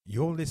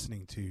You're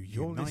listening to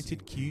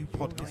United Q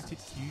Podcast.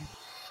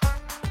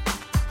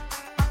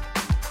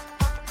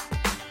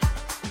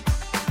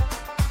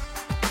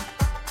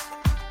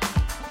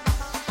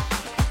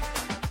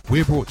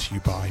 We're brought to you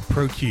by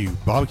ProQ,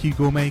 Barbecue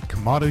Gourmet,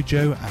 Kamado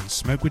Joe, and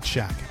Smokewood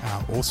Shack,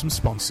 our awesome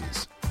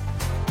sponsors.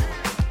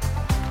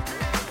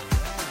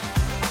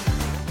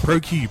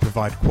 ProQ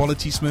provide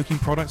quality smoking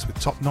products with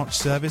top-notch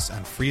service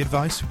and free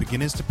advice for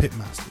beginners to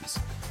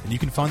pitmasters. And you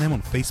can find them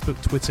on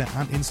Facebook, Twitter,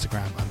 and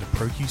Instagram under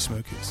ProQ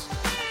Smokers.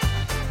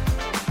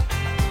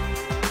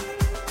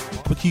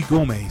 Barbecue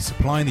Gourmet,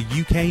 supplying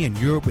the UK and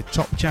Europe with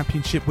top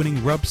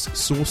championship-winning rubs,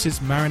 sauces,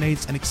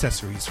 marinades, and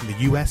accessories from the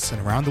US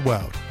and around the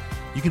world.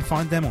 You can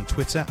find them on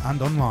Twitter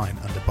and online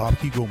under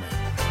Barbecue Gourmet.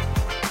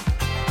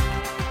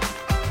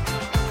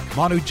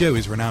 Kamado Joe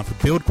is renowned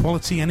for build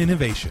quality and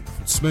innovation.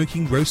 From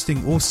smoking,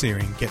 roasting, or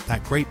searing, get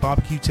that great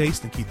barbecue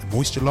taste and keep the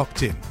moisture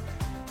locked in.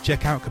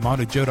 Check out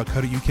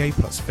kamadojoe.co.uk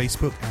plus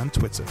Facebook and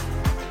Twitter.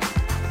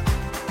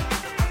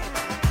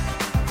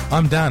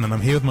 I'm Dan and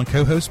I'm here with my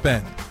co-host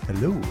Ben.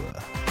 Hello.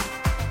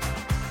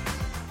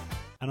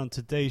 And on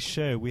today's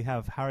show we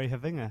have Harry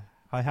Havinga.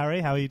 Hi Harry,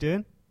 how are you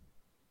doing?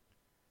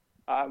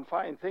 I'm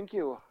fine, thank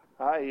you.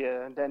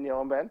 Hi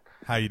Daniel and Ben.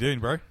 How you doing,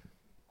 bro?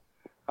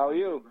 How are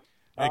you?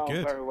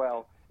 Good. Very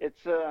well.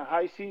 It's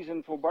high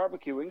season for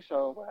barbecuing,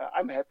 so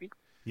I'm happy.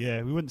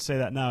 Yeah, we wouldn't say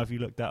that now if you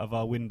looked out of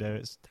our window.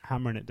 It's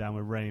hammering it down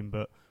with rain,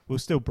 but we'll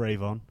still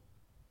brave on.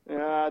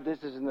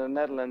 This is in the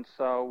Netherlands,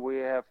 so we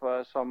have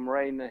some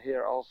rain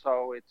here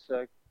also. It's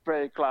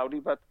very cloudy,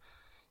 but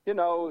you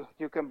know,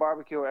 you can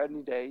barbecue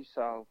any day,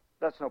 so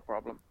that's no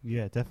problem.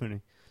 Yeah,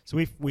 definitely. So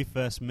we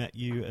first met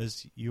you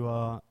as you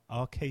are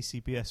our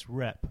KCBS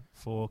rep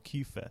for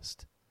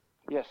QFest.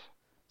 Yes.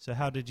 So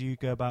how did you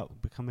go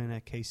about becoming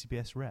a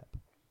KCBS rep?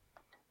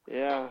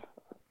 Yeah.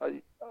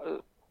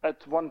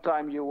 At one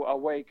time you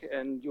awake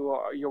and you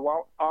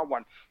are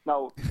one.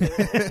 No.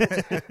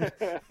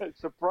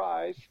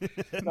 Surprise.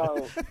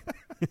 No.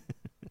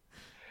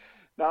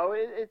 No,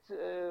 it's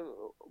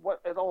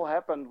what it all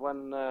happened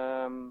when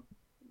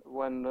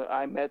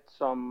I met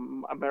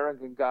some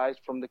American guys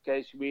from the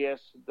KCBS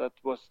that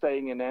was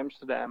staying in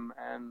Amsterdam,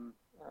 and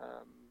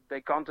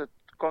they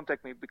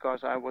contact me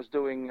because I was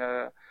doing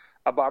a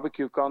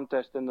barbecue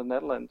contest in the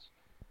Netherlands.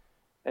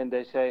 And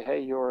they say, hey,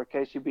 you're a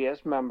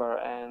KCBS member,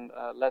 and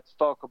let's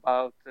talk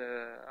about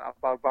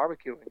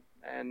barbecuing.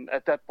 And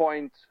at that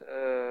point,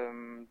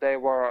 they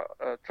were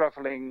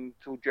traveling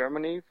to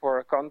Germany for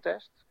a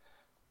contest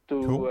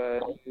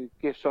to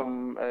give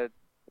some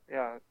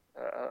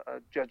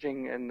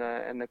judging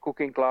and a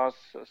cooking class,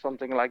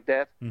 something like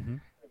that. Mm-hmm.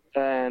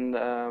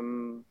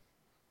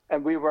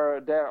 And we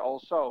were there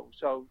also.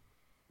 So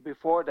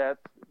before that,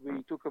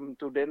 we took them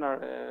to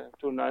dinner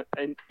to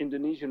an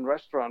Indonesian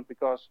restaurant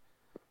because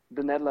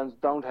the Netherlands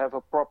don't have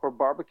a proper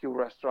barbecue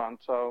restaurant,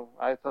 so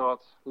I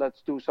thought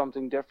let's do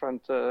something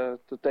different to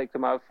take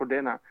them out for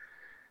dinner.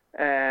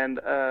 And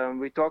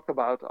we talked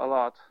about a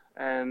lot,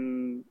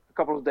 and a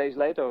couple of days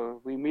later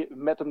we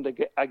met them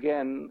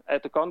again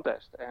at the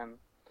contest,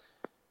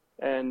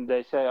 and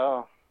they say,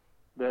 oh,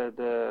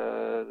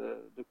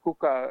 the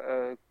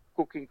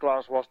cooking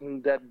class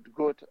wasn't that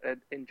good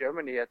in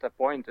Germany at that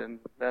point. And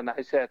then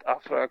I said,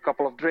 after a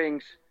couple of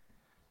drinks,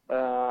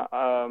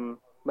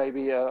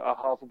 maybe a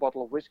half a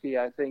bottle of whiskey,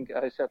 I think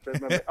I said to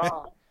him,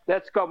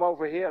 let's come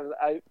over here.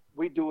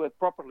 We do it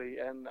properly,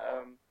 and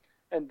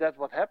that's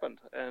what happened.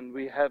 And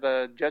we had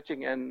a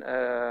judging and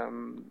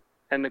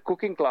a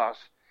cooking class.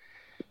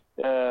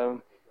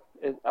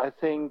 I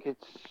think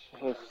it's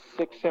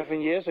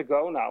 6-7 years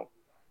ago now.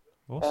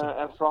 Awesome.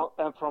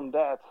 And from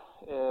that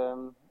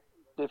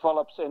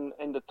develops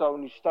in the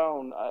Tony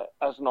Stone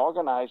as an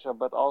organizer,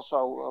 but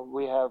also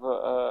we have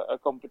a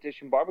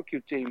competition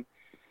barbecue team.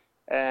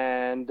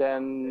 And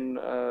then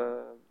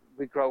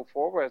we grow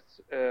forward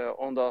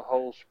on the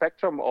whole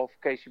spectrum of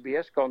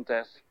KCBS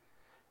contests.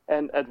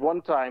 And at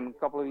one time, a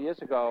couple of years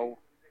ago,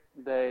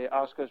 they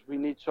asked us, we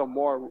need some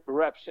more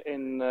reps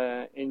in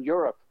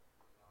Europe.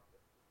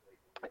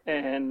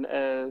 And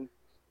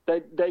they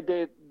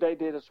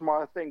did a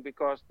smart thing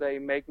because they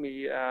make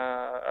me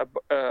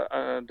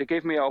they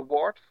gave me an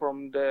award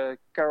from the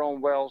Carol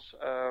Wells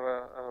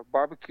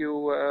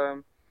Barbecue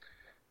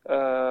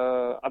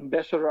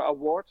Ambassador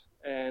Award.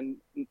 And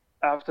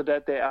after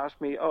that, they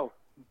asked me, oh,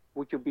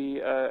 would you be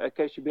a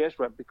KCBS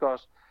rep?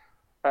 Because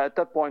at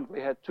that point, we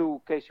had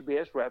 2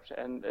 KCBS reps,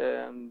 and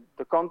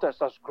the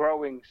contest was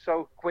growing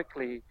so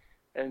quickly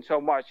and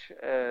so much,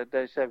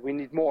 they said, we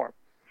need more.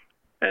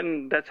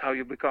 And that's how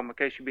you become a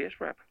KCBS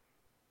rep.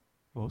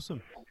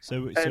 Awesome.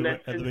 So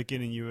at the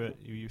beginning,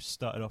 you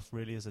started off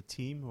really as a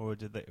team, or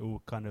did they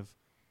all kind of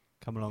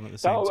come along at the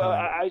same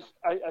time?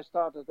 I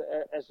started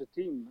as a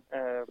team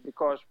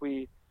because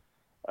we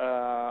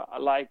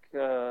like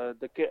the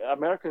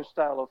American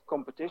style of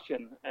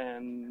competition,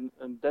 and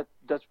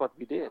that's what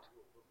we did.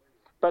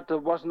 But there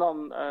was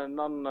none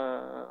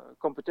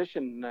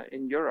competition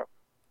in Europe,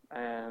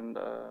 and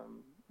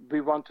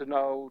we want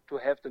to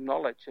have the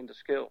knowledge and the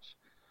skills,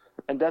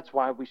 and that's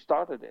why we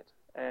started it.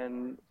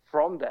 And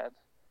from that,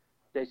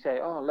 they say,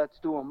 oh, let's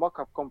do a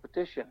mock-up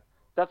competition.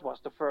 That was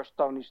the first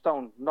Tony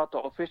Stone, not the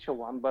official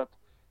one, but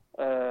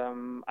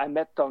I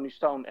met Tony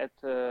Stone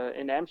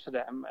in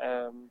Amsterdam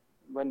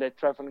when they're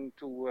traveling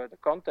to the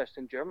contest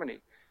in Germany.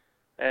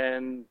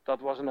 And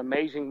that was an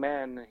amazing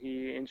man.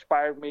 He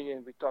inspired me,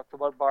 and we talked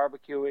about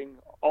barbecuing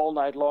all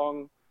night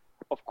long.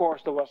 Of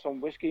course, there was some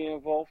whiskey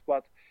involved,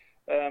 but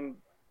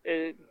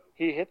he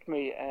hit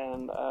me.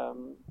 And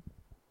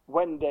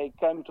when they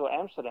came to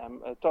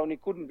Amsterdam, Tony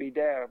couldn't be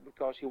there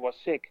because he was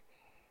sick.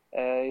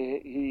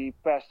 He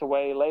passed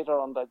away later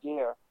on that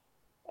year.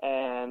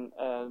 And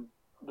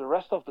the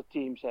rest of the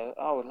team said,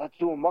 oh, let's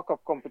do a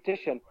mock-up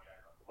competition.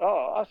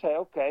 Oh, I say,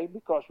 okay,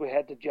 because we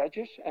had the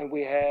judges and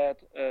we had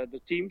the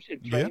teams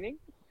in training,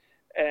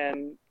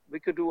 and we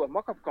could do a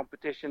mock-up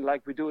competition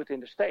like we do it in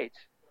the States.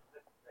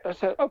 I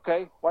said,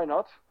 okay, why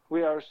not?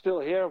 We are still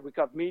here. We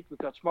got meat, we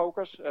got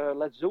smokers.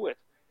 Let's do it.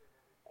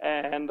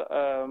 And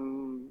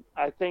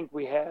I think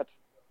we had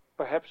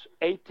perhaps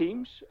 8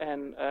 teams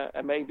and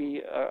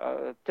maybe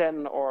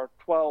 10 or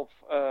 12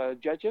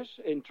 judges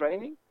in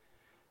training.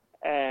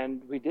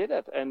 And we did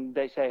it. And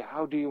they say,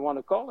 how do you want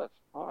to call it?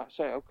 Oh, I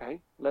say, okay.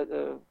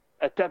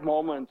 At that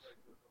moment,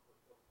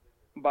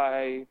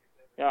 by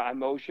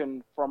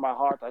emotion from my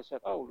heart, I said,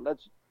 oh,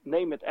 let's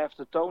name it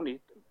after Tony.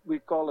 We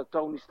call it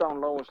Tony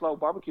Stone Low and Slow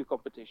Barbecue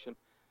Competition.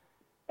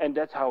 And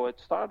that's how it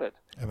started.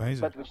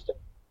 Amazing. But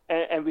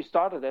we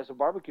started as a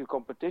barbecue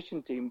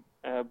competition team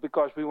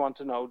because we want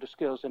to know the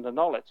skills and the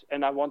knowledge.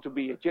 And I want to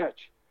be a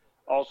judge,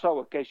 also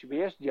a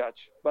KCBS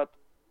judge. But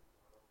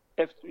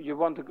if you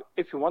want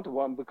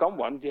to become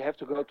one, you have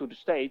to go to the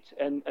States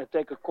and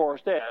take a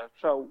course there.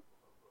 So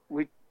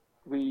we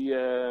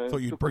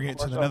thought you'd bring it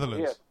to the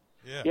Netherlands.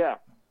 Yeah.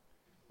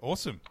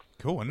 Awesome.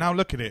 Cool. And now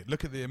look at it.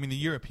 The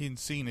European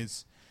scene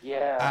is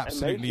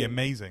absolutely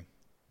amazing.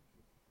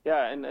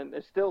 Yeah, and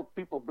still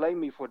people blame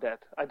me for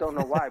that. I don't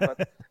know why,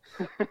 but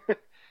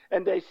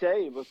and they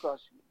say because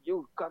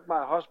you got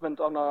my husband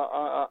on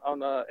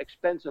a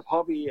expensive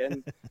hobby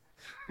and.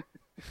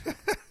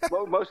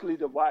 Well, mostly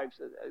the wives.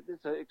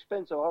 It's an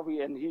expensive hobby,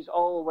 and he's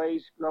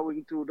always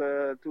going to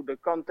the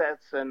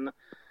contests. And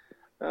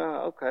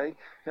okay,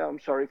 yeah, I'm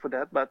sorry for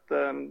that, but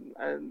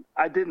and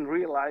I didn't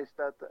realize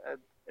that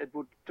it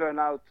would turn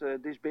out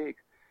this big.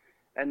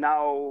 And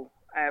now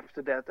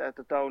after that, at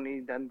the Tony,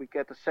 then we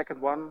get the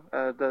second one.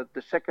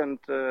 The second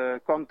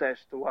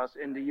contest was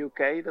in the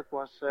UK. That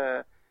was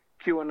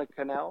Q in the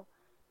Canal.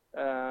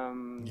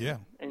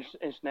 In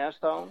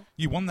Snarestone.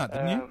 You won that,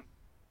 didn't you?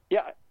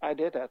 Yeah, I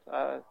did that.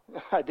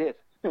 I did.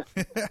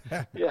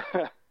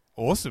 Yeah.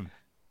 Awesome.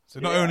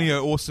 So not only an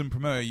awesome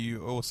promoter,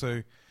 you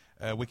also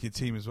a wicked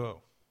team as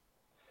well.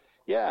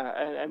 Yeah,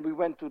 and we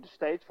went to the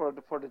States for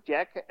the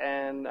Jack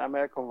and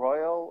American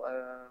Royal,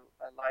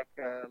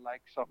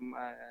 like some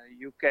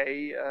UK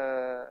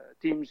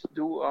teams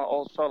do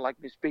also,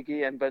 like Miss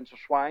Piggy and Benzo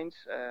Swines.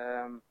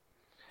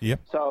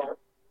 So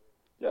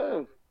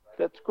yeah,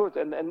 that's good.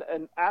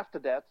 And after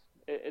that,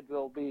 it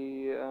will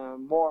be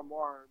more and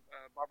more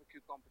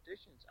barbecue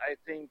competitions. I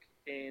think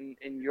in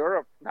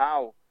Europe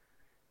now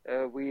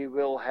we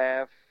will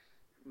have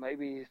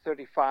maybe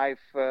 35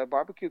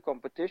 barbecue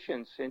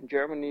competitions in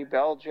Germany,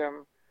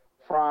 Belgium,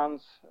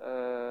 France,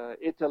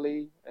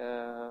 Italy,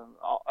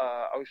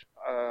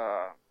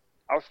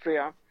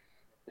 Austria,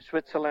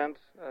 Switzerland,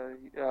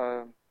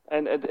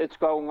 and it's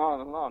going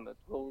on and on. It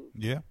will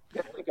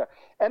get bigger.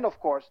 And of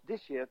course,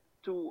 this year,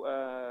 2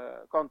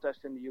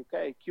 contests in the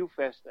UK,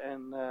 Q-Fest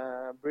and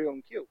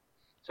Brion Q.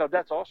 So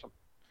that's awesome.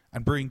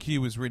 And Brion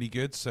Q was really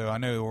good. So I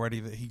know already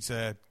that he's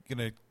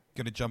gonna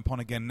jump on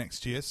again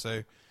next year.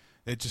 So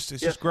it's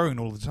just growing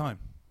all the time.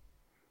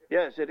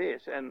 Yes, it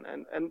is, and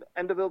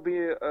there will be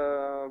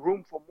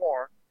room for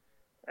more.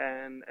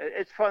 And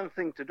it's a fun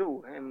thing to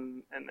do.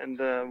 And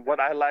what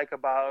I like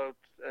about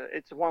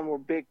it's one more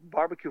big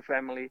barbecue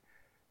family,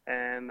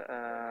 and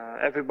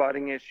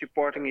everybody is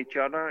supporting each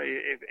other.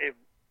 If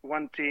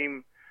one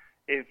team,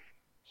 if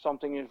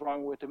something is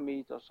wrong with the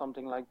meat or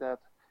something like that,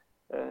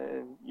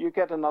 you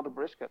get another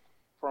brisket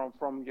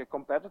from your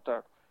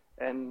competitor,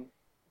 and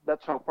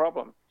that's no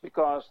problem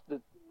because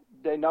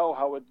they know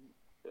how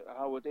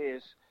it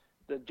is.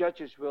 The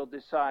judges will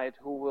decide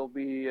who will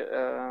be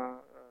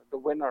the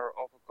winner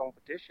of a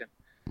competition,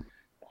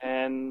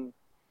 and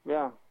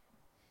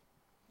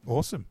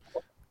awesome.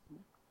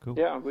 Cool.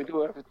 Yeah, we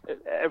do.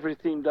 Every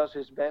team does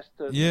its best.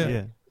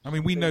 I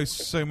mean, we know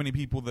so many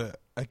people that,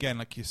 again,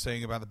 like you're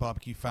saying about the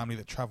barbecue family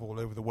that travel all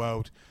over the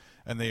world,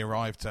 and they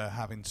arrive to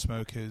having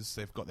smokers.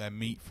 They've got their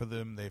meat for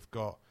them. They've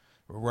got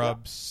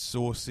rubs,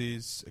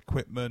 sauces,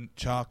 equipment,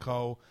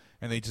 charcoal,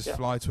 and they just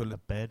fly to a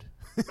bed.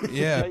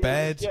 A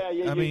bed.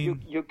 I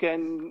mean, you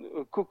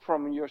can cook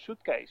from your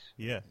suitcase.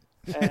 Yeah.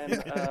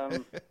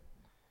 And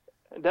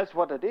that's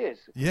what it is.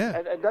 Yeah.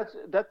 And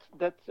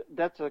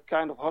that's a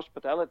kind of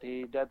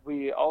hospitality that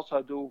we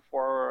also do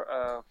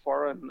for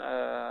foreign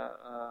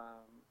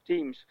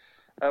teams.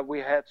 We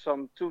had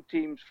 2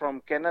 teams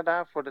from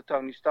Canada for the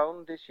Tony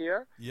Stone this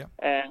year. Yeah.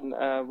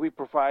 And we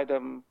provide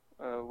them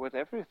with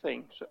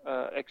everything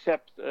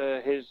except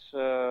his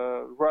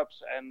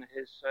rubs and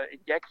his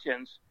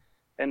injections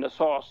and the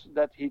sauce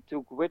that he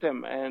took with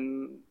him,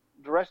 and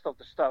the rest of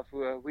the stuff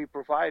we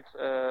provide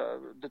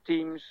the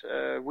teams,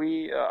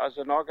 we as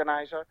an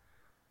organizer.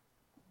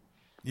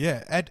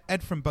 Yeah,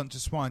 Ed from Bunch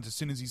of Swines, as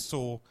soon as he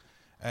saw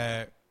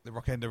the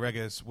Rockender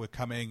Reggers were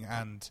coming,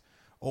 and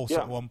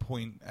also at one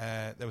point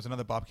there was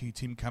another barbecue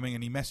team coming,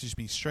 and he messaged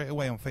me straight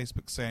away on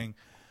Facebook saying,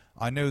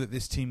 I know that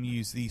this team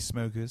use these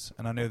smokers,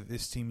 and I know that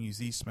this team use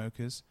these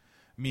smokers.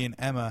 Me and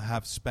Emma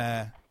have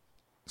spare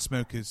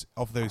smokers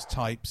of those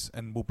types,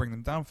 and we'll bring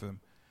them down for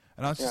them.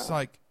 And I was just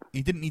like,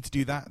 he didn't need to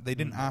do that. They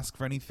didn't ask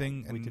for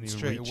anything, and we didn't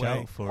straight even reach away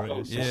out for it. It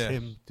was just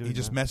him doing he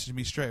just that. messaged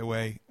me straight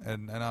away,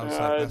 and I was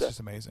like, that's just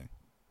amazing.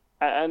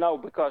 I know,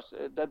 because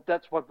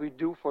that's what we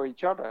do for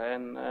each other,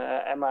 and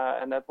Emma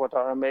and Edward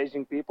are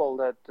amazing people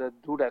that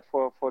do that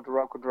for the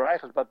Roko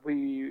Dreigers, but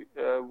we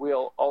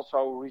will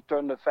also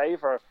return the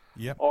favor,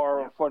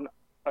 or for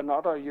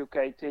another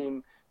UK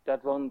team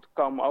that won't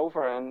come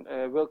over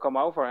and will come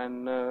over,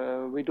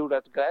 and we do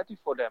that gladly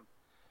for them.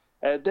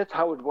 That's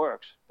how it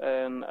works,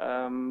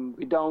 and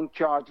we don't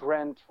charge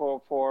rent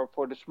for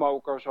the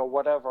smokers or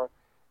whatever.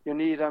 You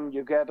need them,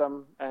 you get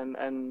them,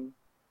 and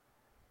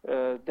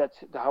that's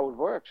how it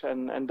works,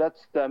 and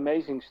that's the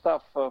amazing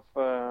stuff of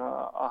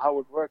how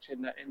it works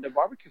in the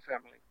barbecue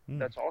family.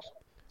 That's awesome.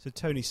 So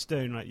Tony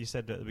Stone, like you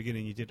said at the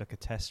beginning, you did like a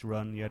test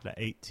run. You had like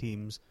 8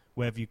 teams.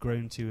 Where have you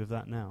grown to with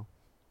that now?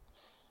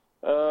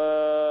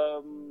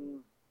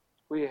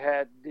 We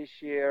had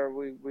this year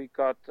we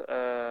got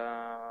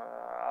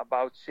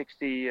about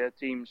 60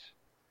 teams,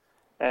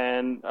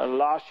 and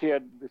last year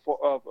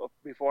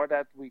before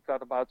that we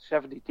got about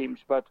 70 teams.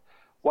 But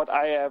what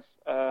I have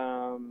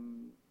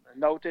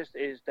noticed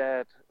is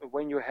that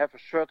when you have a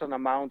certain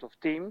amount of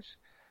teams,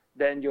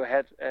 then you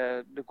had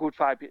the good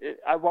vibe.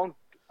 I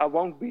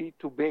won't be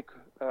too big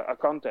a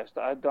contest.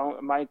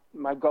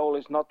 My goal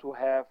is not to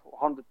have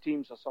 100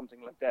 teams or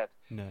something like that.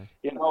 No.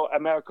 You know,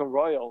 American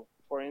Royal,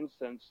 for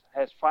instance,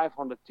 has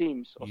 500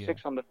 teams or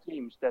 600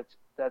 teams.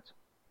 That's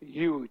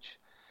huge.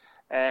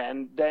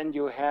 And then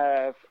you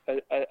have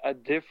a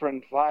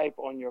different vibe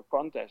on your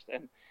contest.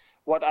 And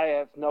what I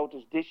have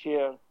noticed this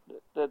year,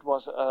 that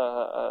was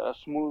a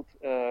smooth,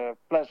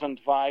 pleasant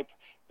vibe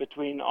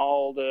between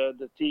all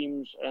the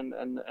teams and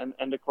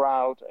the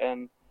crowd,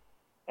 and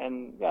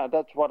yeah,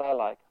 that's what I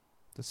like.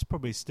 That's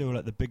probably still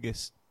like the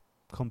biggest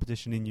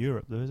competition in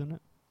Europe, though, isn't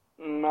it?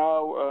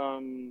 No,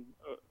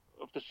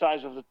 of the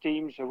size of the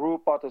teams,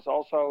 Roerpot is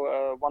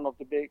also one of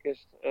the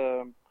biggest.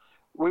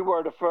 We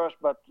were the first,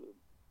 but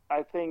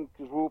I think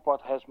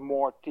Roerpot has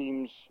more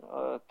teams,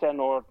 10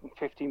 or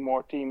 15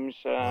 more teams.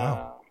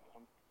 Wow.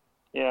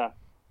 Yeah.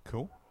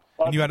 Cool.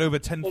 But and you had over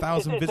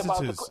 10,000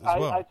 visitors as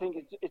well. I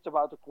think it's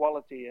about the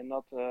quality and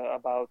not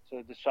about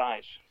the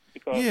size.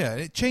 Because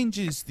it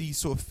changes the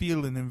sort of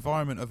feel and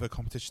environment of a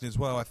competition as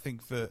well. I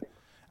think that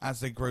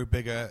as they grow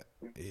bigger,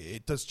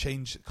 it does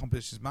change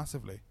competitions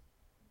massively.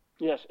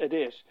 Yes, it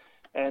is.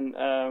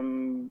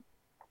 And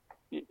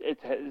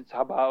it's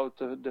about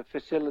the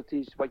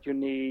facilities, what you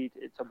need.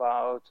 It's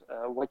about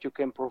what you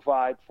can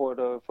provide for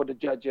the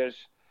judges.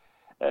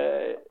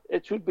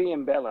 It should be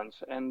in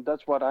balance, and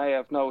that's what I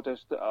have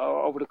noticed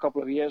over the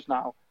couple of years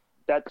now.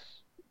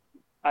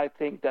 I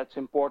think that's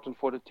important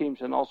for the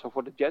teams and also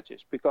for the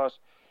judges, because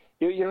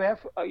you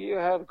have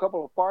a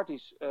couple of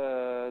parties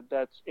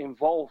that's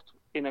involved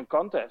in a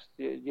contest.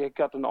 You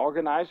got an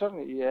organizer.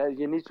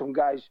 You need some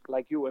guys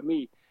like you and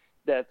me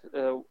that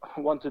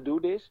want to do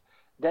this.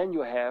 Then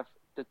you have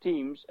the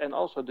teams and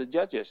also the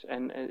judges,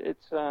 and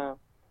it's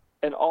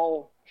and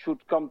all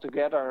should come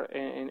together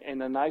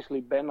in a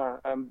nicely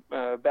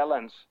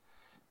balance.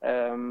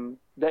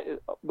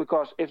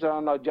 Because if there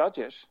are no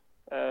judges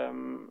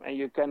and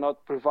you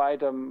cannot provide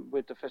them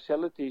with the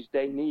facilities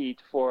they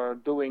need for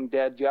doing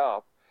their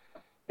job,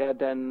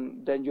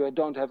 then you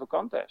don't have a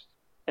contest.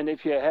 And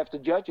if you have the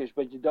judges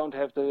but you don't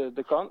have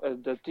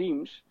the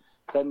teams,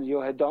 then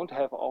you don't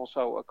have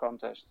also a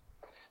contest.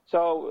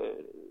 So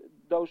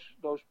those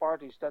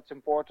parties, that's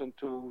important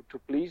to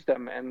please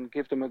them and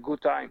give them a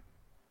good time.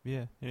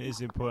 Yeah, it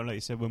is important. Like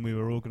you said, when we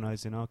were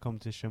organising our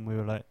competition, we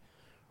were like,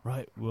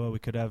 right, well, we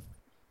could have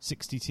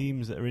 60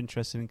 teams that are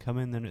interested in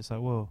coming. Then it's like,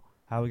 well,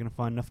 how are we going to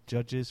find enough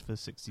judges for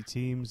 60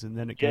 teams? And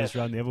then it goes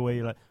around the other way.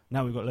 You're like,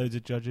 now we've got loads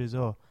of judges.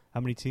 Oh, how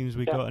many teams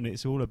we got? And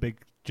it's all a big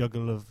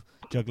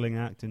juggling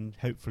act. And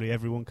hopefully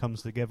everyone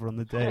comes together on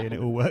the day and it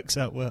all works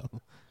out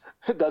well.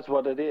 That's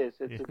what it is.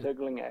 It's a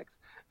juggling act.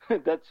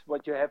 That's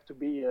what you have to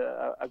be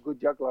a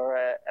good juggler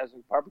as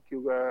a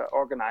barbecue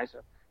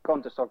organizer.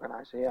 Contest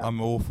organizer, yeah.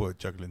 I'm awful at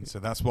juggling, so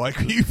that's why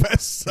you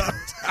first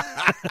sucked.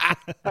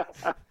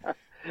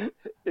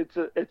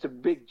 It's a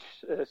big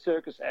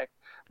circus act,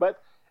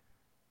 but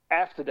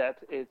after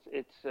that,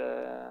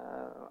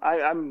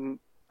 I'm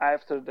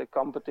after the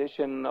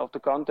competition of the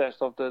contest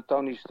of the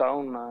Tony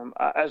Stone.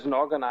 As an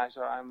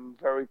organizer, I'm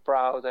very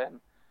proud and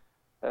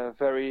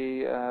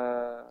very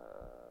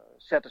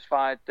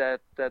satisfied that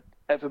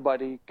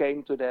everybody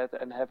came to that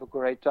and have a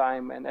great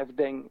time and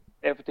everything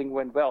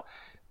went well.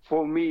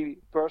 for me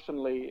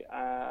personally,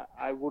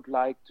 I would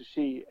like to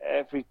see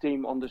every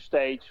team on the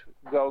stage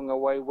going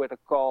away with a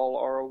call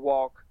or a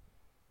walk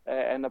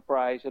and a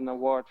prize and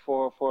award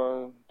for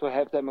to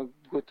have them a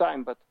good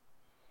time. But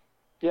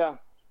yeah,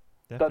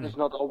 Definitely. that is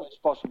not always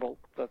possible.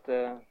 But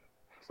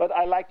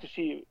I like to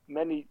see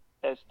many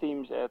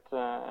teams at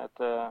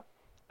the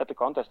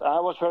contest. I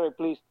was very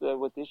pleased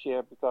with this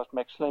year because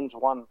Max Slims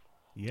won.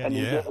 Yeah. And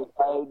he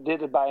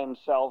did it by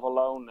himself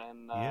alone,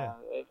 and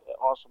it's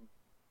awesome.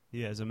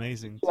 Yeah, it's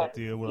amazing to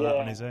do all that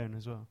on his own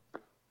as well.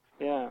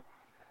 Yeah.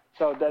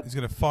 So that he's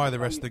going to fire the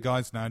rest of the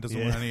guys now and doesn't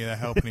want any of their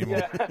help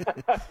anymore.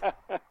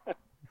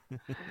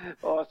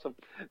 Awesome.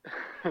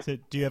 So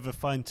do you ever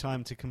find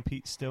time to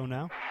compete still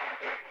now?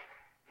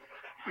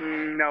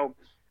 No.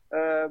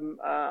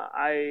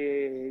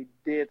 I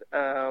did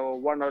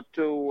 1 or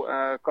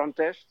 2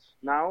 contests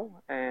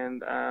now,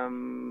 and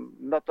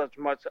not as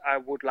much I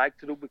would like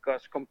to do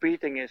because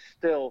competing is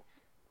still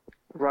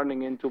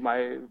running in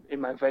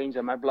my veins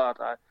and my blood.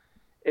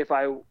 If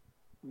I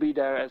be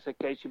there as a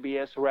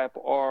KCBS rep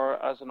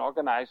or as an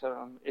organizer,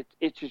 it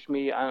itches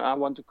me. I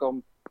want to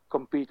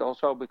compete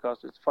also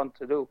because it's fun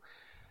to do.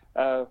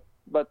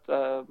 But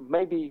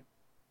maybe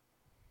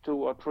 2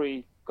 or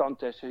 3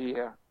 contests a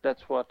year.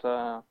 That's what.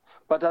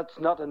 But that's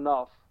not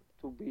enough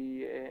to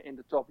be in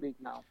the top league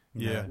now.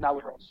 Yeah.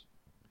 Nowadays.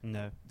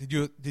 No.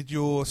 Did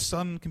your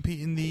son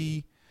compete in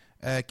the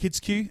kids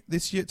queue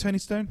this year at Tony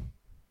Stone?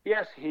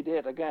 Yes, he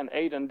did. Again,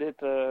 Aiden did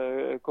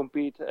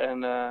compete,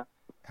 and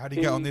how did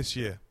he get on this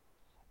year?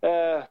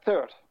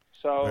 3rd.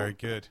 So very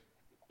good.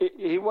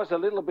 He was a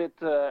little bit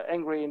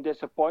angry and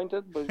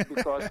disappointed,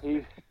 because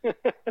he.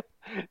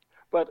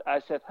 But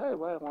I said, "Hey,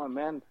 well,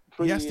 man,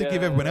 he has to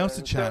give everyone else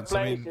a chance.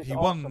 I mean, he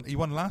awesome. He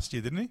won last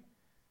year, didn't he?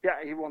 Yeah,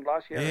 he won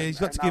last year. Yeah, he's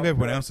got to give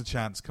everyone else a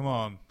chance. Come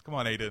on,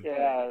 Aiden.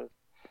 Yeah,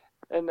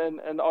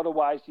 and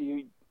otherwise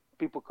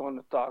people going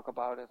to talk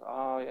about it.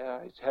 Oh yeah,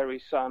 it's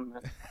Harry's son.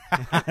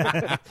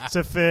 It's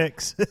a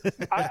fix.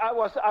 I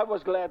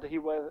was glad he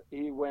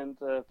went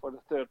for the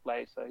 3rd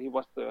place. He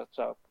was 3rd,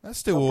 so that's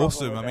still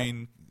awesome. I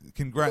mean,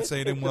 congrats,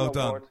 Aiden. Well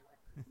done.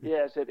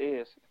 Yes, it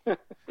is.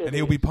 And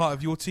he'll be part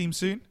of your team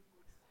soon.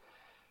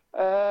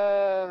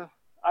 I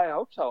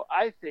hope so.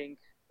 I think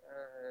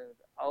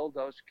all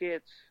those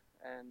kids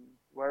and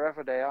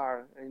wherever they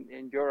are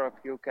in Europe,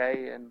 UK,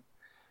 and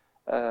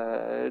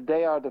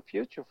they are the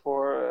future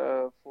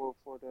for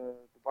the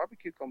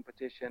barbecue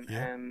competition.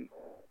 Yeah. And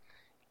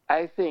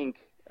I think,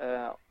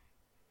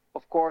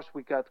 of course,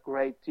 we got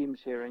great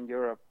teams here in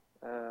Europe,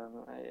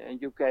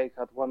 and UK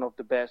got one of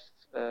the best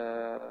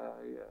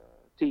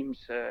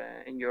teams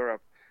in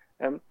Europe.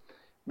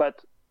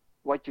 But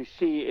what you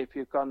see if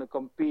you're going to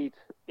compete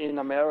in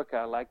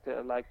America, like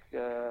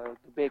the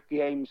big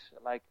games,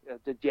 like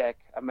the Jack,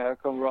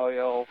 American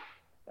Royal,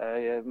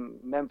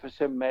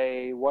 Memphis in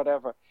May,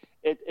 whatever,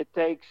 it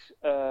takes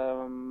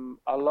a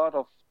lot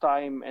of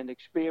time and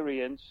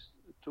experience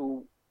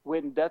to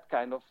win that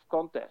kind of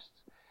contest.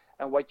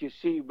 And what you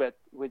see with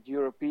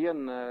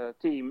European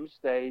teams,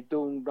 they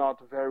do not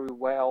very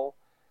well.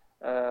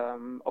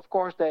 Of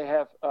course, they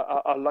have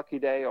a lucky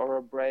day or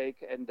a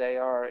break, and they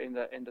are in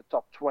the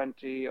top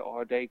 20,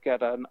 or they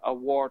get an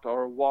award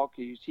or a walk.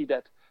 You see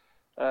that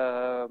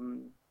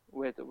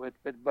with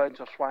Bunch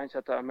of Swines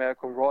at the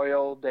American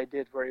Royal, they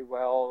did very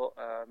well.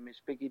 Miss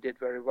Piggy did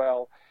very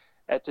well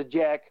at the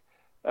Jack,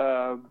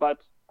 but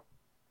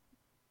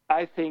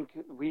I think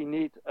we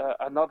need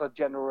another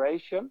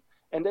generation,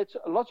 and it's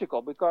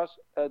logical because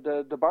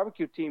the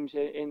barbecue teams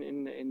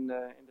in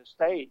the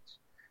States.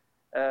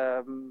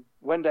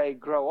 When they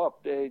grow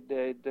up,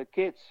 the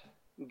kids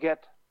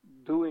get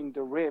doing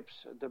the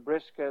ribs, the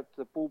brisket,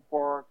 the pulled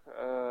pork,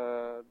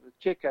 the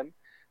chicken.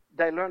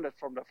 They learn it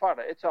from their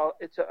father.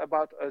 It's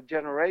about a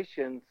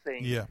generation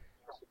thing. Yeah.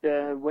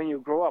 When you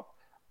grow up,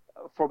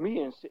 for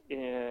me,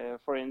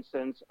 for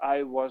instance,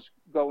 I was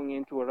going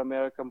into an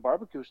American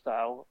barbecue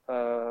style.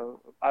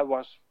 I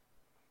was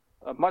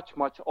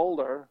much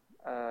older.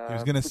 He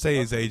was going to say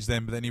his age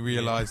then, but then he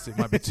realised it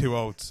might be too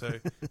old. So.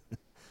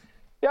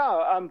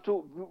 Yeah,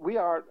 we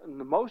are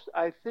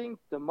I think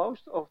the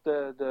most of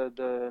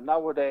the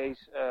nowadays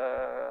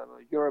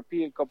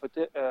European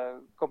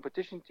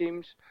competition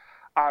teams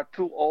are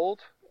too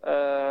old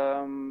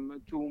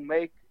to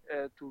make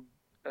to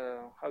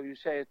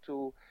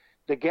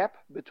the gap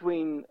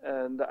between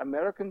the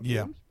American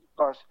teams,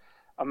 because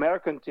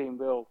American team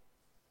will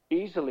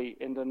easily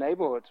in the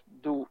neighborhood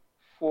do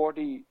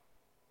 40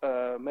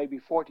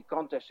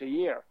 contests a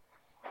year,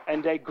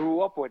 and they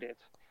grew up with it.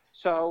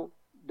 So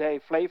they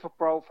flavor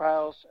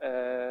profiles.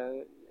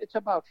 It's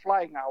about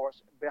flying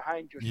hours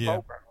behind your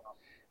smoker,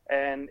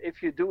 and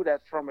if you do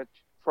that from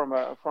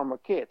a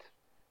kid,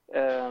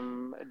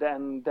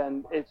 then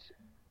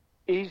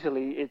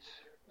it's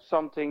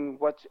something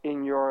what's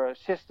in your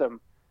system.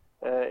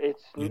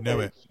 It's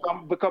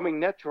becoming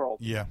natural.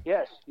 Yeah.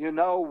 Yes,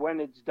 when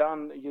it's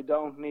done. You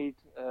don't need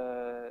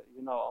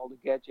all the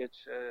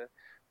gadgets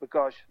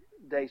because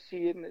they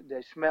see it,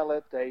 they smell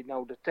it, they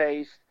know the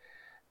taste,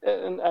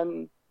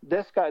 and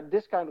this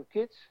kind of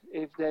kids,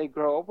 if they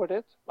grow up with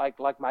it, like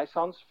my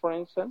sons, for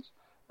instance,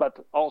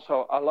 but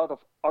also a lot of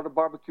other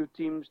barbecue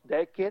teams,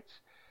 their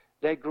kids,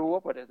 they grew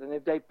up with it, and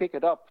if they pick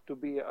it up to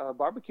be a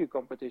barbecue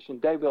competition,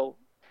 they will,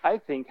 I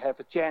think, have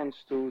a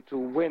chance to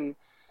win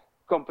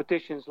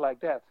competitions like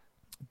that.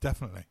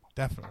 Definitely.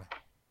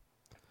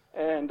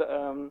 And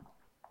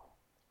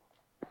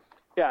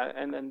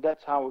and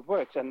that's how it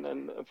works.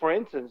 And for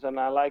instance, and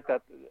I like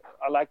the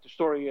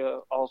story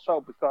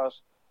also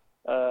because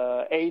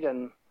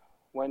Aiden,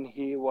 when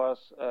he was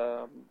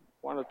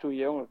 1 or 2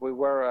 years old, we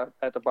were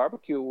at a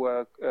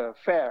barbecue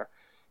fair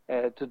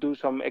to do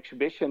some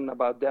exhibition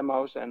about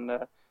demos, and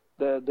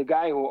the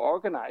guy who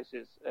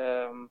organizes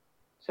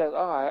said,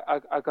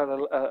 I got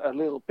a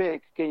little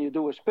pig, can you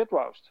do a spit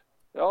roast?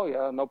 Oh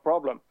yeah, no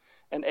problem.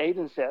 And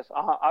Aiden says,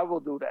 I will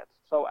do that.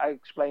 So I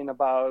explain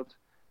about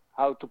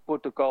how to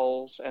put the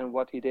coals and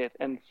what he did.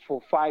 And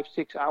for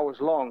 5-6 hours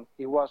long,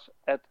 he was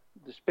at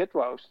the spit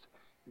roast,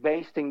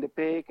 basting the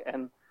pig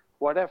and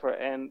whatever.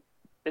 And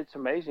it's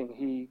amazing.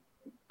 He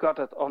got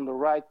it on the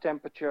right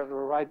temperature, the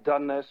right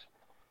doneness,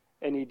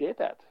 and he did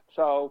that.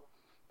 So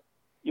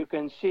you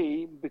can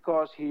see,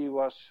 because he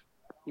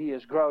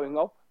is growing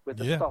up with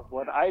the stuff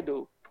what I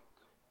do,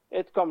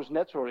 it comes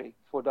naturally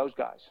for those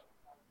guys.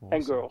 Awesome.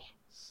 And girls.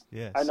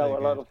 Yeah, I know a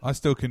lot of. I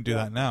still couldn't do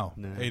that now.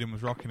 No. Aiden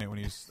was rocking it when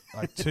he was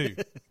like 2.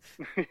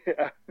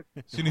 Yeah.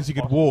 As soon as he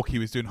could walk, he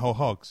was doing whole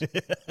hogs.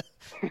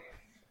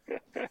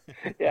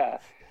 Yeah.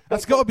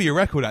 That's got to be a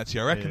record,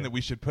 actually. I reckon that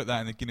we should put that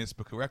in the Guinness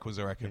Book of Records,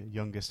 I reckon. Yeah,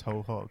 youngest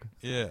whole hog.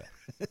 Yeah.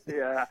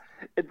 Yeah.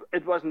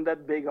 It wasn't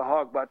that big a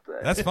hog, but...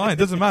 that's fine. It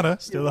doesn't matter.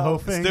 Still the whole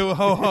thing. Still a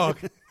whole hog.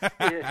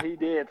 He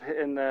did.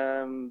 And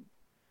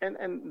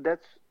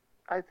that's...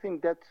 I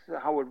think that's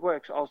how it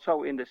works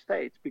also in the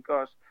States,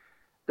 because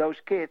those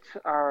kids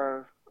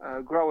are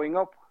growing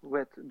up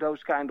with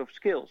those kind of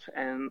skills.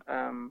 And,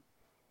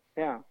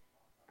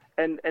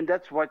 And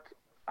that's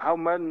how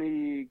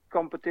many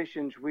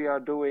competitions we are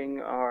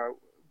doing are...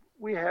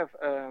 We have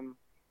a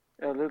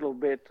little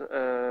bit,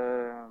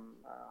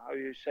 how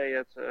you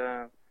say it,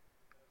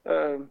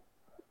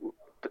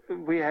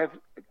 we have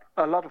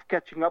a lot of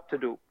catching up to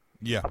do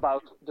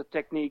about the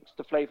techniques,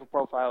 the flavor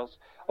profiles.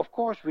 Of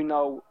course, we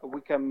know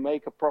we can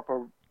make a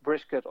proper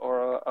brisket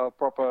or a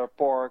proper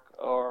pork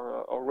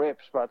or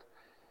ribs, but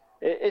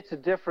it's a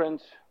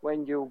difference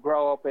when you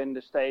grow up in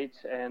the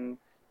States and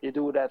you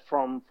do that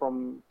from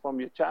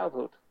your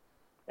childhood.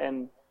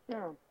 And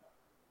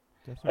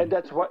definitely. And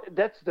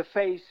that's the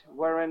phase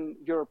wherein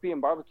European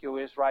barbecue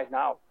is right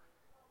now.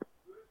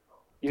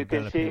 You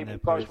can see,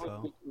 because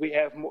we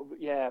have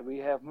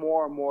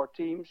more and more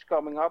teams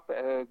coming up,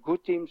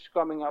 good teams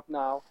coming up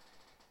now,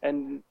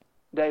 and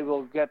they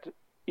will get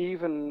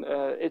even.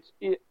 It's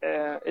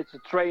a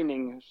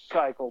training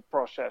cycle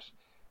process.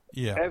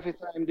 Yeah. Every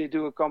time they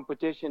do a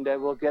competition, they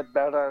will get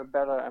better,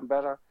 and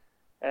better,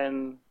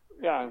 and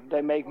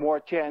they make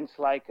more chance,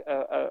 like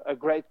a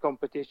great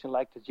competition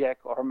like the Jack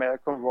or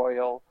American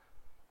Royal.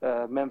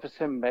 Memphis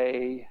in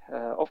May.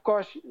 Of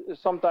course,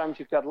 sometimes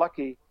you get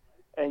lucky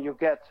and you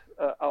get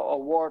an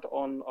award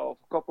of a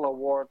couple of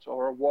awards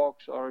or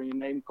walks or your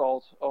name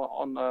calls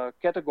on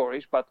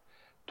categories, but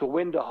to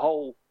win the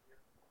whole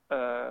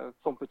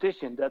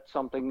competition, that's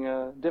something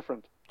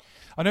different.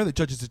 I know that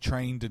judges are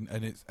trained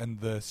and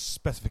the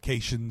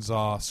specifications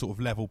are sort of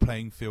level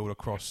playing field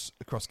across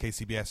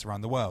KCBS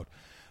around the world.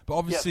 But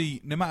obviously,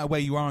 no matter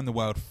where you are in the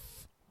world,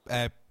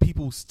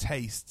 people's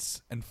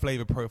tastes and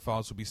flavor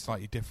profiles will be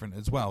slightly different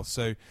as well.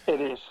 So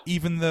it is.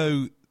 Even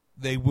though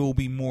they will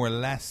be more or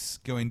less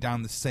going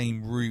down the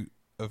same route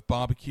of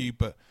barbecue,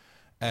 but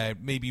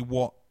maybe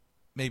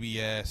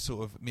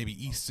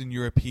Eastern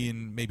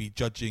European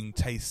judging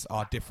tastes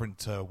are different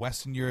to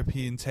Western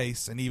European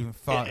tastes, and even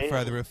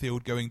further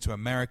afield going to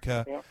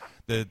America,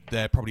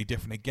 they're probably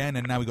different again.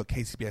 And now we've got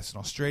KCBS in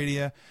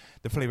Australia.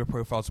 The flavor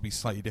profiles will be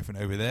slightly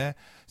different over there.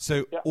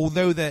 So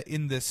although they're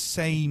in the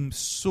same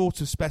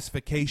sort of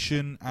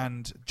specification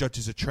and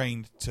judges are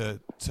trained to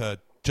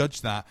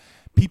judge that,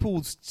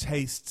 people's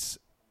tastes,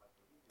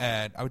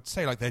 I would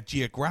say like their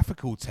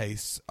geographical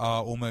tastes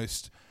are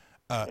almost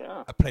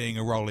are playing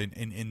a role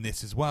in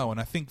this as well. And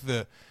I think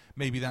that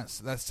maybe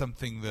that's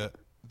something that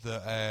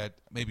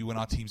maybe when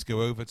our teams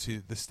go over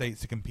to the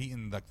States to compete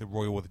in like the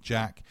Royal or the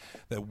Jack,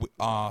 that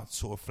our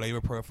sort of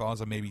flavor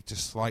profiles are maybe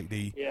just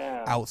slightly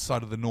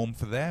outside of the norm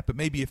for there. But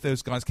maybe if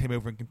those guys came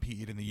over and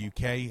competed in the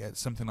UK at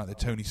something like the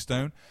Tony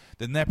Stone,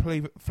 then their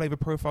flavor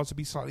profiles would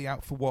be slightly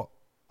out for what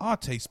our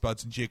taste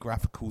buds and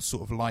geographical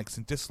sort of likes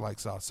and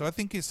dislikes are. So I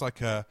think it's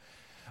like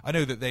I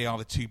know that they are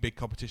the two big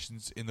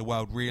competitions in the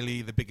world,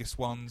 really, the biggest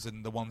ones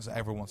and the ones that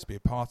everyone wants to be a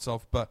part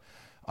of. But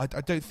I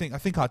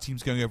think our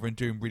team's going over and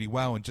doing really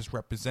well, and just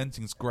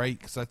representing is great,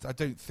 because I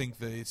don't think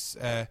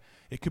that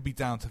it could be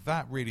down to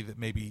that really that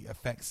maybe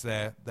affects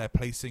their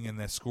placing and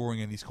their scoring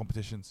in these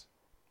competitions.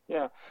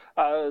 Yeah,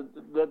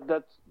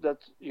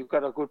 that's you've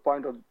got a good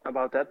point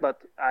about that,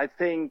 but I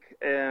think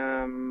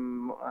there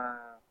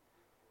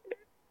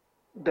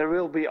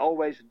will be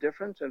always a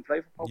difference in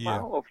flavor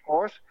profile, of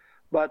course.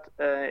 But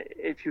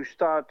if you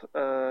start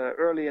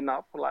early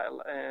enough, like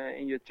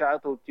in your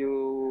childhood,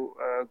 you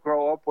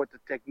grow up with the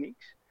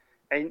techniques,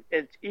 and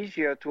it's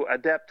easier to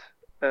adapt.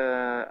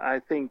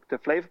 I think the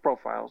flavor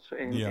profiles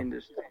in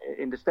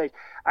the stage.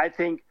 I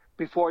think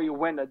before you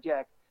win a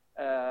jack,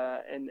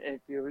 and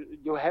if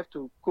you have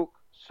to cook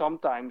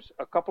sometimes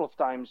a couple of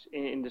times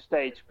in the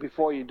stage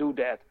before you do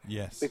that.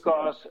 Yes.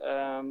 Because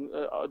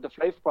the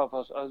flavor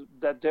profiles are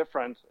that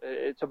different.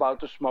 It's about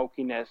the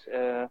smokiness.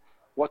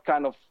 What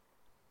kind of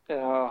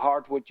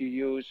hardwood you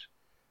use.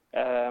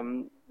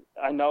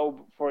 I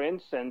know, for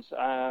instance,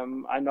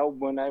 I know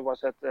when I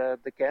was at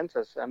the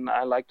Kansas, and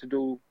I like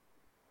to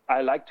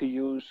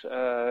use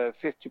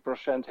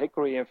 50%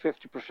 hickory and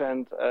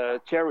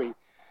 50% cherry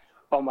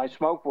on my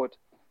smoke wood.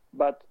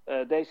 But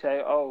they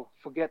say, oh,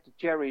 forget the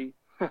cherry,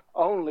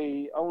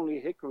 only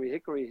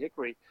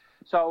hickory.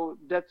 So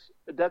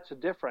that's a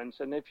difference.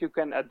 And if you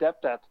can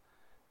adapt that,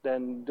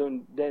 then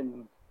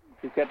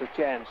you get a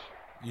chance.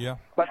 Yeah.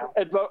 But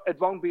it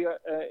won't be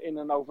in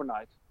an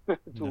overnight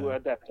to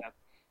adapt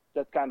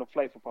that kind of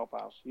flavor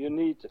profiles. You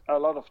need a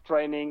lot of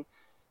training.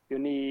 You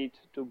need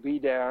to be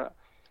there,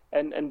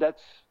 and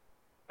that's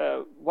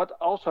what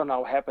also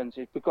now happens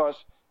is because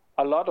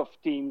a lot of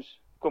teams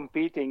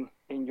competing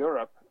in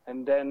Europe,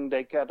 and then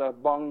they get a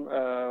bong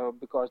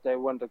because they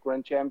won the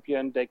grand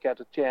champion. They get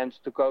a chance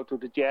to go to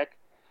the Jack,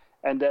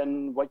 and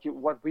then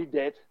what we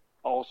did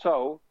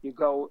also, you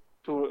go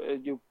to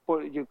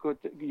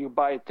you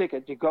buy a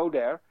ticket, you go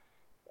there,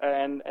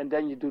 and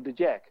then you do the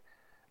Jack,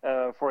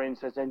 for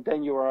instance, and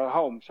then you are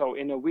home. So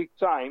in a week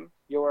time,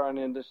 you are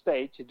in the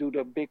States, you do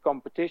the big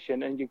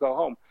competition, and you go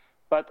home.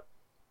 But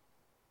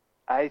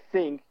I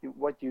think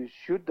what you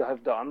should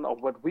have done, or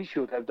what we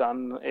should have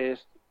done, is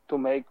to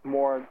make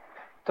more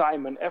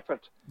time and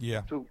effort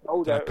to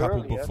go there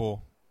earlier.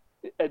 Before.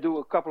 Do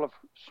a couple of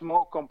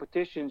small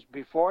competitions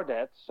before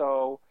that,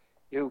 so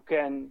you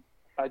can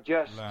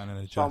adjust. Learn and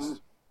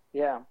adjust.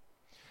 Yeah,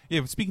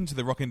 but speaking to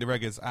the Rockin' de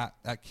Reggers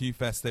at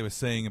Q-Fest, they were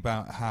saying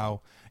about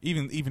how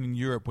even in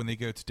Europe, when they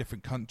go to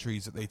different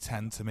countries, that they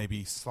tend to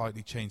maybe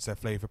slightly change their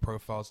flavor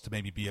profiles to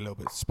maybe be a little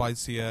bit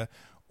spicier,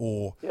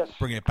 or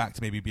bring it back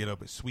to maybe be a little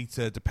bit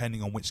sweeter,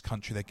 depending on which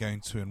country they're going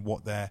to and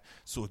what their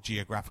sort of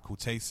geographical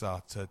tastes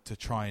are, to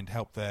try and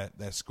help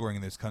their scoring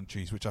in those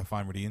countries, which I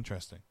find really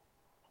interesting.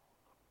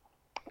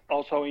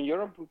 Also in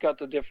Europe, we got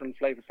the different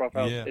flavor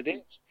profiles. It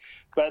is.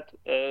 But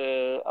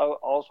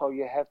also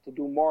you have to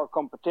do more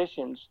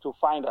competitions to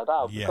find that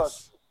out. Yes.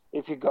 Because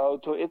if you go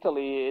to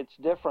Italy, it's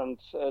different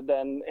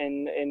than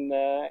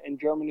in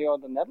Germany or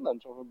the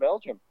Netherlands or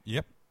Belgium.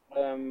 Yep.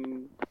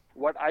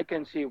 What I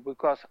can see,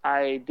 because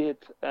I did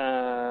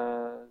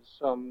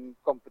some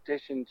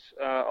competitions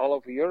all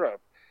over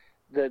Europe,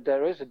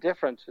 there is a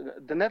difference.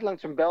 The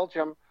Netherlands and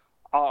Belgium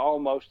are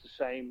almost the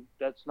same.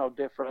 That's no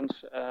difference.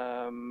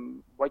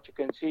 What you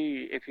can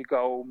see if you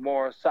go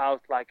more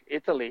south, like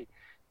Italy,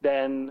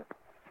 then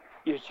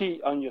you see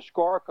on your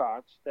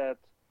scorecards that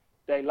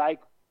they like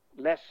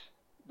less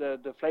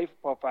the flavor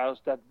profiles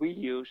that we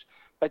use,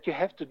 but you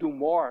have to do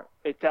more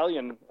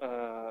Italian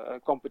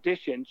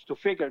competitions to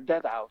figure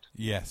that out.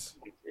 Yes.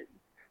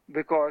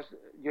 Because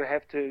you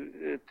have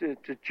to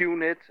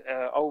tune it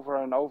over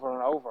and over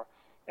and over.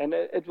 And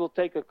it will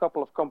take a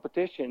couple of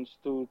competitions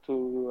to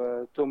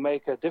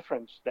make a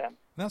difference then.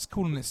 That's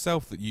cool in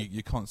itself, that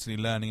you're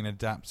constantly learning and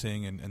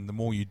adapting, and the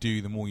more you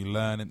do, the more you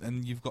learn.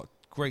 And you've got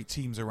great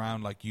teams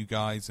around like you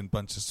guys and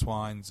Bunch of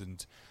Swines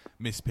and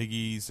Miss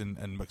Piggies and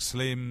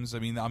McSlims. I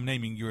mean, I'm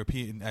naming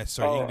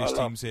English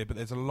teams here, but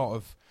there's a lot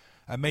of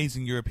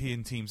amazing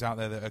European teams out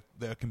there that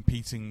are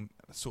competing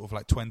sort of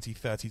like 20,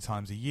 30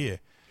 times a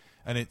year.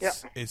 And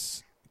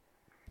it's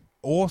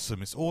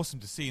awesome. It's awesome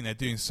to see, and they're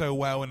doing so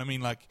well. And I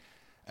mean, like,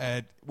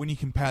 when you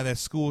compare their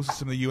scores to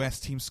some of the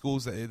US team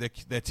scores,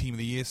 their team of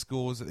the year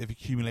scores that they've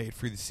accumulated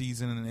through the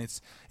season, and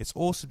it's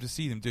awesome to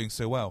see them doing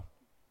so well.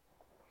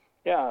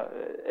 Yeah,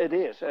 it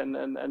is,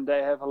 and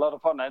they have a lot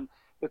of fun, and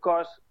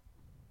because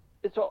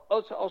it's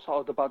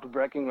also about the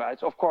bragging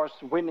rights. Of course,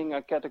 winning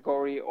a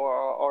category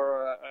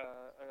or a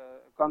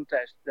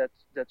contest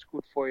that's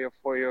good for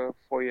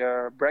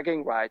your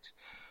bragging rights,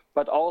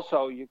 but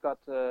also you got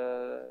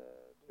the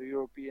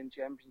European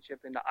Championship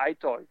in the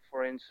ITOY,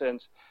 for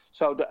instance.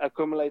 So the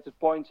accumulated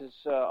points is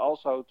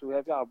also to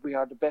have, we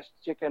are the best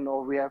chicken,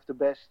 or we have the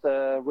best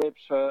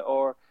ribs,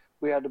 or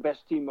we are the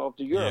best team of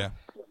the Europe.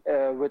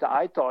 With the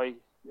ITOY,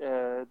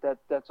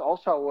 that's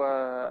also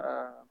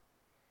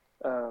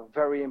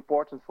very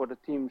important for the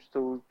teams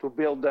to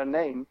build their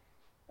name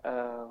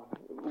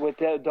with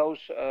those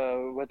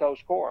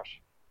scores.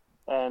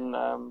 And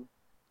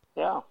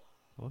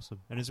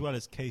awesome. And as well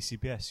as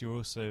KCBS, you're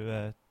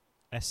also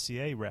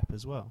SCA rep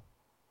as well.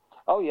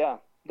 Oh yeah,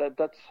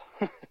 that's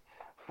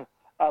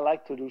I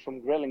like to do some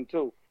grilling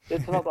too.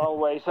 It's not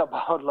always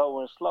about low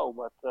and slow,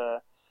 but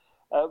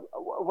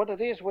what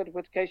it is with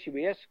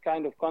KCBS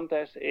kind of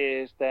contest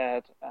is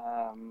that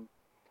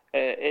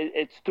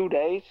it's 2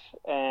 days,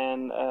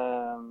 and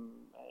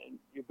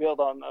you build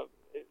on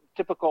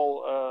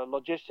typical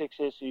logistics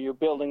is you're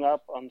building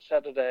up on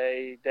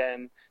Saturday,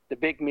 then the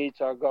big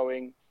meats are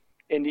going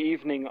in the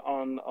evening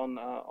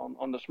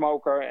on the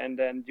smoker, and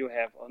then you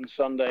have on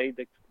Sunday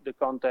the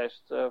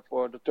contest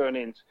for the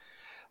turn-ins.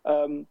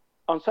 On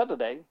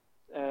Saturday,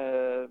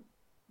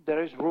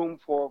 there is room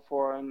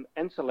for an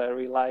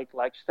ancillary like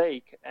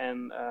steak,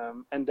 and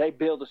they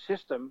build a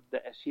system,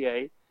 the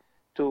SCA,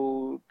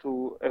 to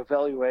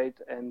evaluate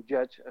and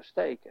judge a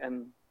steak,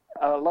 and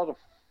a lot of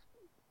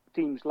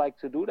teams like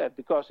to do that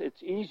because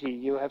it's easy.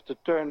 You have to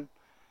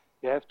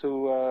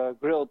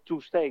grill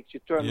 2 steaks. You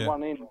turn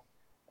one in,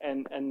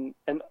 and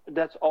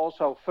that's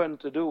also fun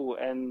to do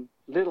and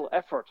little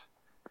effort,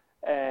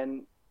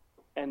 and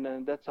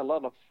that's a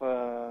lot of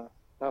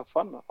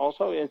fun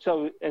also.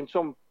 And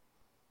some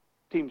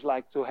teams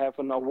like to have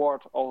an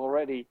award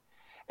already,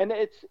 and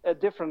it's a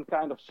different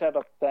kind of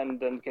setup than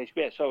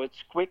KCBS. So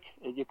it's quick.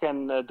 You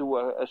can do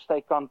a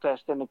steak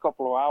contest in a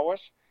couple of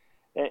hours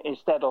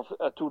instead of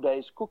 2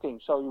 days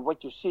cooking. So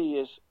what you see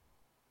is,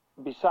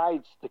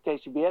 besides the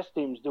KCBS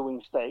teams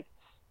doing steak,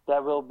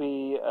 there will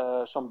be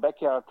some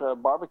backyard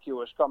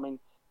barbecuers coming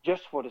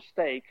just for the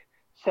steak,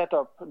 set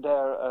up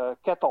their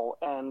kettle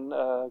and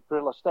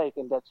grill a steak,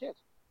 and that's it,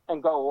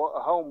 and go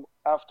home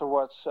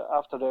afterwards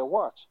after their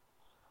awards.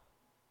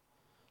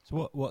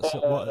 So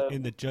what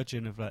in the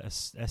judging of like a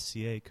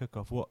SCA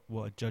cook-off, what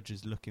are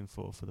judges looking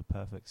for the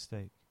perfect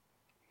steak?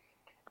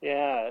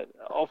 Yeah,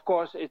 of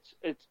course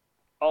it's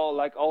all,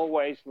 like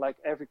always, like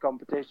every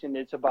competition,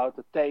 it's about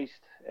the taste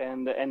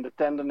and the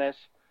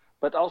tenderness,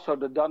 but also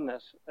the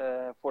doneness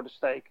for the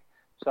steak.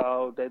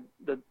 So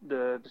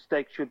the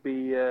steak should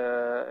be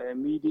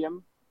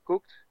medium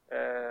cooked,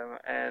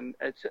 and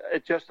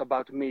it's just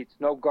about the meat,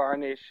 no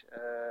garnish,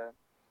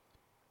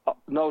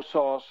 no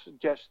sauce,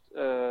 just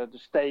the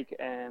steak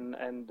and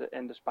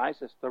the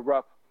spices, the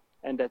rub,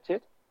 and that's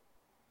it.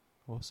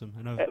 Awesome.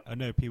 I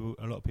know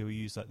a lot of people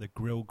use like the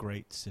grill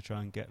grates to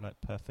try and get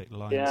like perfect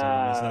lines. Is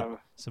that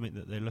something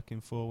that they're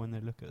looking for when they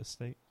look at a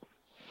steak?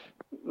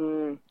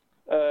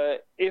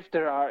 If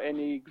there are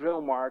any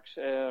grill marks,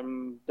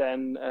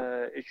 then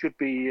it should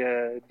be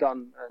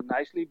done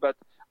nicely. But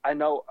I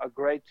know a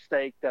great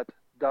steak that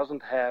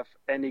doesn't have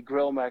any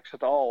grill marks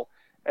at all,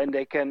 and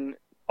they can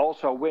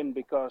also win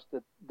because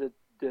the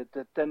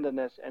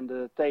tenderness and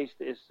the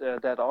taste is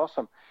that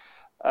awesome.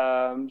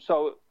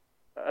 So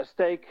a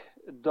steak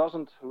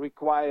doesn't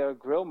require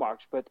grill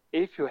marks, but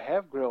if you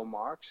have grill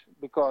marks,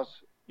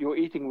 because you're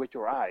eating with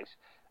your eyes,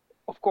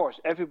 of course,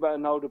 everybody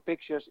know the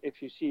pictures.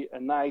 If you see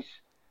a nice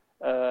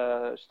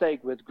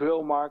steak with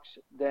grill marks,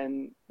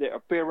 then the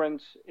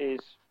appearance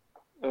is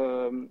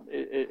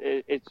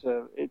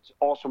it's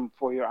awesome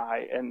for your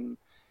eye,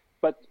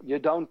 but you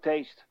don't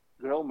taste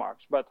grill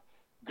marks. But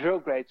grill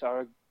grates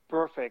are a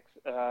perfect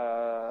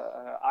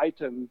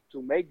item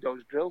to make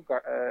those grill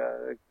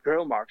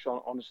marks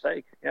on a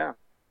steak. Yeah.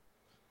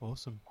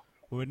 Awesome.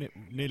 Well, we're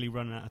nearly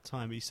running out of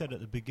time, but you said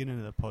at the beginning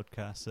of the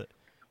podcast that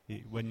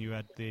when you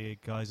had the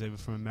guys over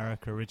from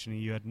America originally,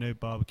 you had no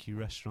barbecue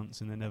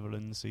restaurants in the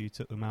Netherlands, so you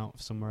took them out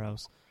somewhere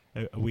else.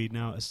 Are we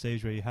now at a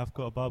stage where you have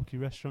got a barbecue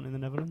restaurant in the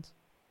Netherlands?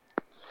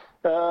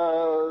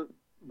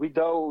 We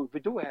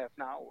do have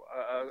now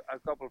a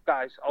couple of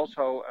guys,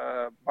 also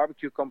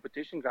barbecue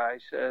competition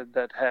guys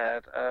that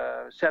had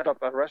set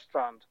up a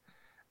restaurant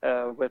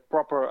with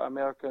proper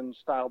American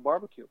style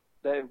barbecue.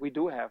 We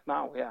do have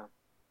now, yeah.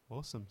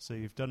 Awesome. So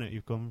you've done it.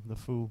 You've gone the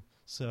full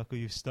circle.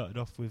 You've started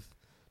off with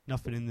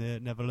nothing in the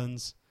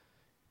Netherlands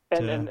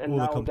and all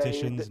the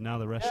competitions. Now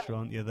the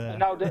restaurant. You're there.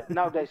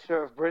 Now they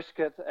serve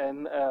brisket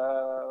and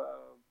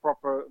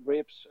proper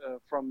ribs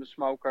from the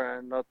smoker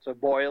and not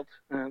boiled.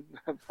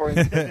 For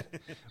instance.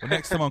 Well,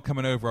 next time I'm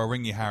coming over, I'll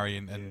ring you, Harry,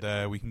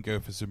 and we can go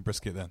for some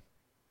brisket then.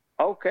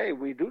 Okay,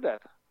 we do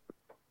that.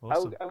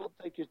 Awesome. I will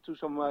take you to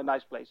some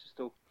nice places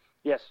too.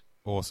 Yes.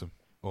 Awesome.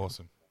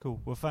 Cool.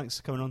 Well, thanks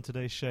for coming on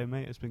today's show,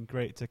 mate. It's been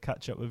great to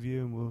catch up with you,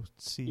 and we'll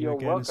see you You're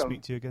again welcome. and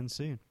speak to you again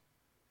soon.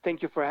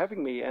 Thank you for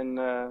having me, and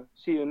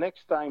see you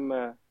next time,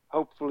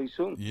 hopefully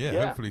soon.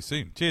 Yeah, hopefully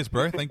soon. Cheers,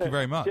 bro. Thank you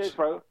very much. Cheers,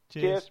 bro.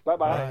 Cheers.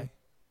 Bye-bye. Bye.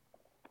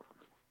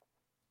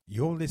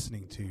 You're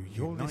listening to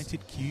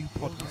United Q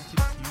Podcast.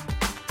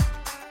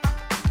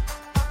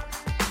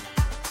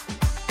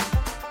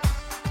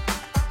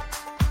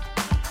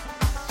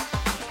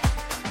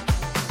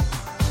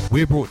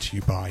 We're brought to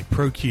you by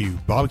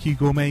ProQ, Barbecue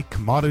Gourmet,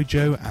 Kamado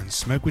Joe, and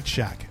Smokewood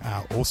Shack,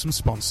 our awesome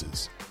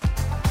sponsors.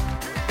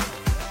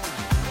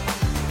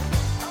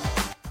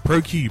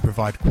 ProQ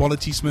provide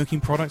quality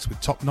smoking products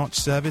with top-notch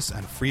service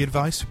and free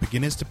advice for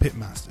beginners to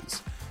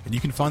pitmasters. And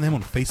you can find them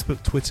on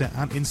Facebook, Twitter,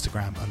 and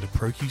Instagram under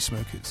ProQ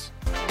Smokers.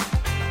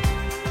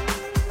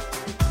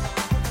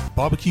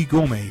 Barbecue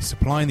Gourmet,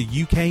 supplying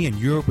the UK and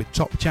Europe with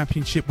top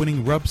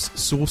championship-winning rubs,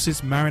 sauces,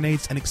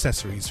 marinades, and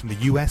accessories from the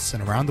US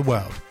and around the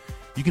world.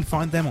 You can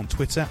find them on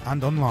Twitter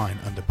and online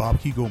under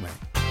Barbecue Gourmet.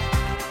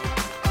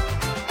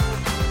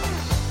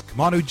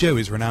 Kamado Joe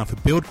is renowned for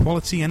build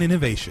quality and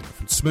innovation.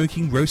 From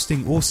smoking,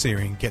 roasting, or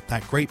searing, get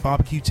that great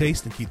barbecue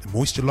taste and keep the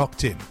moisture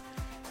locked in.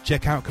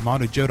 Check out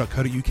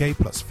kamadojoe.co.uk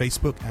plus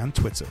Facebook and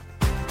Twitter.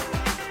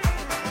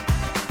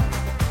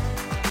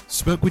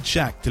 Smokewood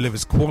Shack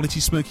delivers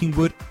quality smoking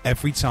wood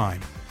every time.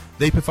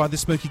 They provide the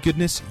smoky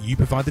goodness, you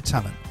provide the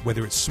talent.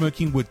 Whether it's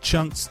smoking wood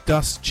chunks,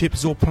 dust,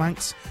 chips or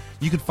planks,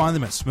 you can find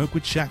them at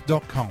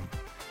smokewoodshack.com.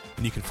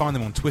 And you can find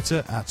them on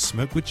Twitter at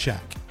Smokewood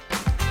Shack.